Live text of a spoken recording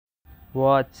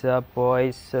What's up,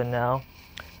 boys? So now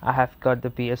I have got the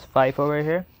PS5 over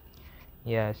here.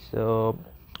 Yeah, so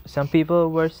some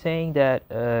people were saying that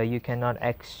you cannot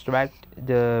extract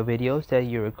the videos that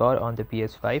you record on the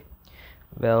PS5.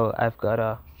 Well, I've got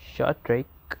a short trick,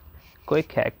 quick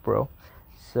hack, bro.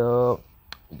 So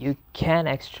you can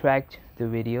extract the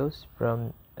videos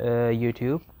from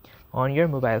YouTube on your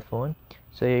mobile phone.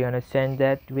 So you're gonna send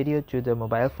that video to the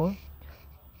mobile phone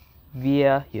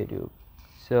via YouTube.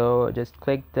 So just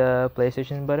click the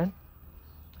PlayStation button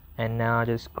and now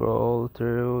just scroll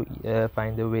through,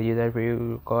 find the video that we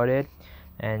recorded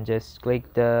and just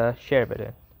click the share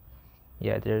button.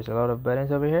 Yeah, there's a lot of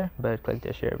buttons over here, but click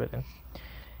the share button.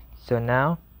 So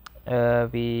now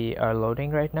we are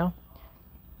loading right now.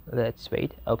 Let's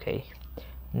wait. Okay,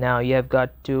 now you have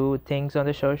got two things on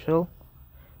the social,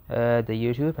 the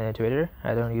YouTube and the Twitter.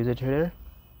 I don't use a Twitter,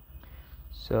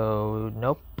 so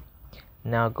nope.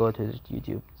 Now go to the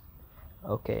YouTube.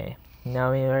 Okay,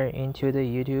 now we are into the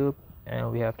YouTube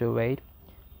and we have to wait.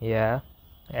 Yeah,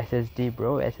 SSD,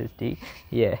 bro, SSD.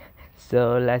 Yeah,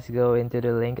 so let's go into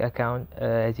the link account,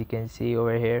 as you can see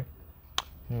over here.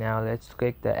 Now let's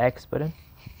click the X button.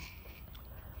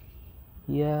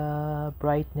 Yeah,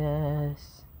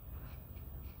 brightness.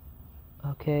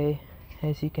 Okay,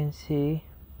 as you can see,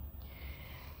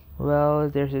 well,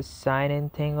 there's a sign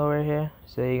in thing over here,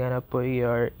 so you're gonna put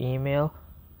your email.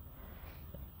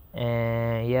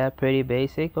 And yeah, pretty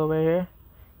basic over here.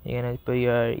 You're gonna put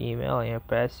your email and your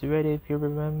password if you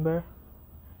remember.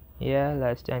 Yeah,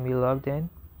 last time you logged in.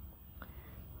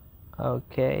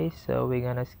 Okay, so we're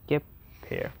gonna skip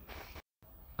here.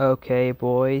 Okay,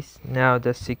 boys, now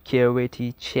the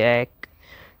security check.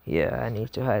 Yeah, I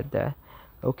need to hide that.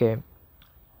 Okay,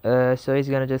 so it's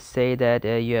gonna just say that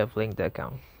you have linked the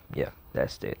account. Yeah,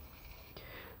 that's it.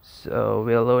 So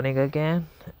we're loading again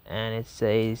and it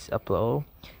says upload,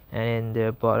 and in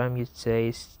the bottom it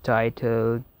says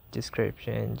title,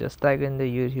 description, just like in the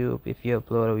YouTube. If you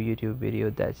upload a YouTube video,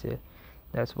 that's it,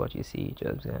 that's what you see.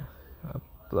 Just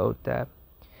upload tab,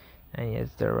 and yes,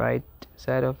 the right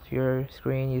side of your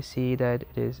screen you see that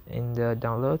it is in the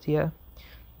downloads. Yeah,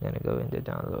 I'm gonna go in the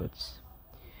downloads.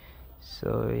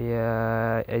 So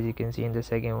yeah, as you can see in the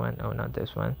second one, oh, not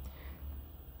this one.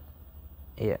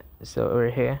 Yeah, so over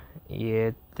here,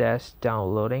 yeah, that's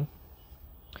downloading.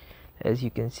 As you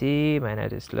can see, my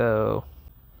net is low.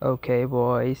 Okay,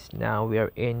 boys, now we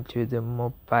are into the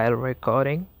mobile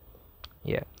recording.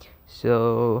 Yeah,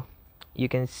 so you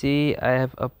can see I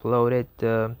have uploaded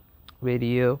the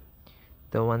video.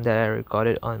 The one that I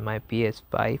recorded on my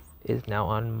PS5 is now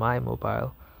on my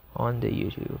mobile on the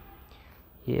YouTube.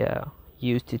 Yeah,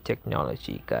 use the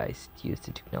technology, guys, use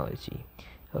the technology.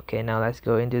 Okay, now let's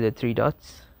go into the three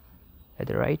dots at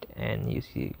the right and you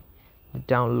see the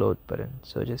download button.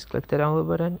 So just click the download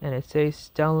button and it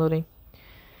says downloading.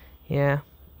 Yeah,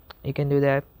 you can do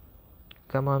that.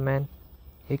 Come on, man,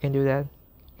 you can do that.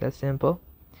 That's simple.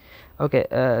 Okay,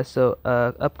 so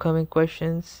upcoming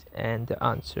questions and the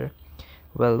answer.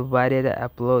 Well, why did I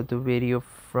upload the video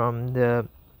from the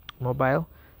mobile?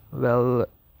 Well,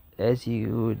 as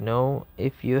you know,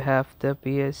 if you have the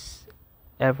PS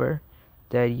ever,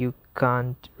 that you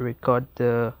can't record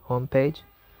the homepage,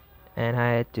 and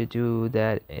I had to do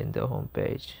that in the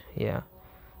homepage. Yeah,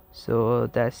 so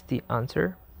that's the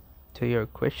answer to your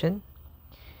question.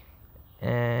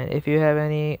 And if you have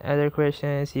any other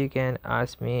questions, you can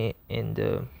ask me in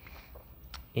the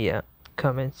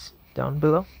comments down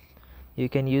below. You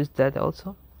can use that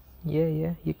also.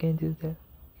 Yeah, you can do that.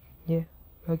 Yeah,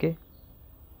 okay.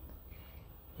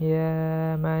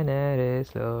 Yeah, my net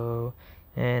is low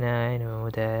and I know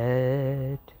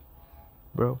that,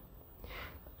 bro.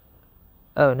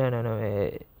 Oh, no,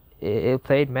 it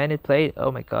played, man, it played.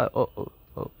 Oh my god.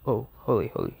 Oh,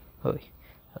 holy.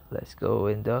 Let's go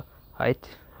in the height.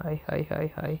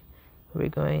 High. We're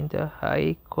going the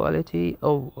high quality.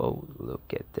 Oh, look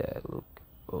at that. Look.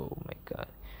 Oh my god.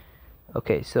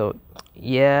 Okay, so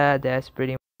yeah, that's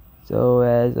pretty much. So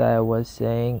as I was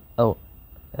saying,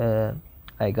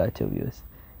 I got 2 views.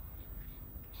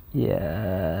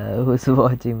 Yeah, who's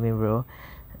watching me, bro?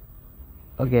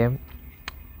 Okay.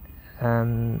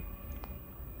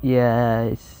 Yeah,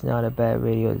 it's not a bad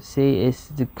video. See, it's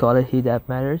the quality that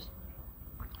matters.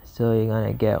 So you're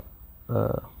gonna get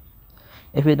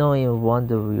if you don't even want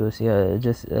the views, yeah,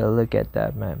 just look at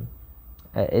that, man.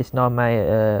 It's not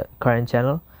my current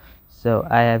channel, so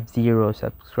I have 0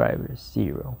 subscribers,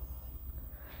 0.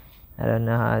 I don't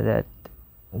know how that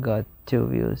got 2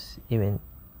 views even,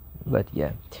 but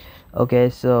yeah. Okay,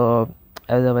 so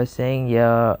as I was saying,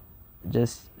 yeah,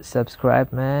 just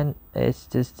subscribe, man. It's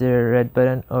just the red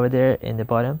button over there in the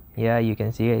bottom. Yeah, you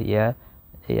can see it. Yeah,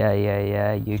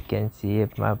 you can see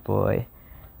it, my boy.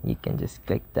 You can just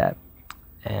click that,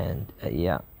 and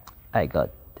yeah, I got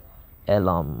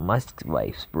Elon Musk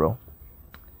vibes, bro.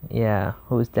 Yeah,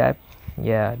 who's that?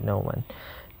 Yeah, no one.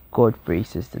 Code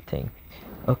freeze is the thing.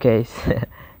 Okay,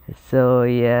 so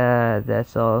yeah,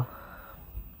 that's all.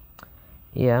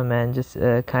 Yeah, man, just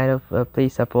kind of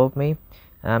please support me.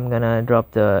 I'm gonna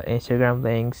drop the Instagram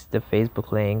links, the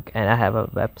Facebook link, and I have a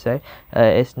website.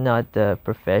 It's not the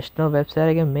professional website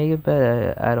I can make it,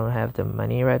 but I don't have the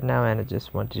money right now, and I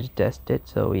just wanted to test it.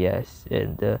 So yes,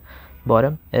 in the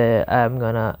bottom, I'm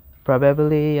gonna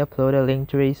probably upload a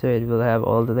Linktree, so it will have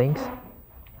all the links.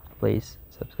 Please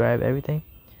subscribe everything.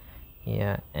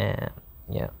 Yeah, and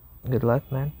yeah, good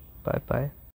luck, man. Bye bye.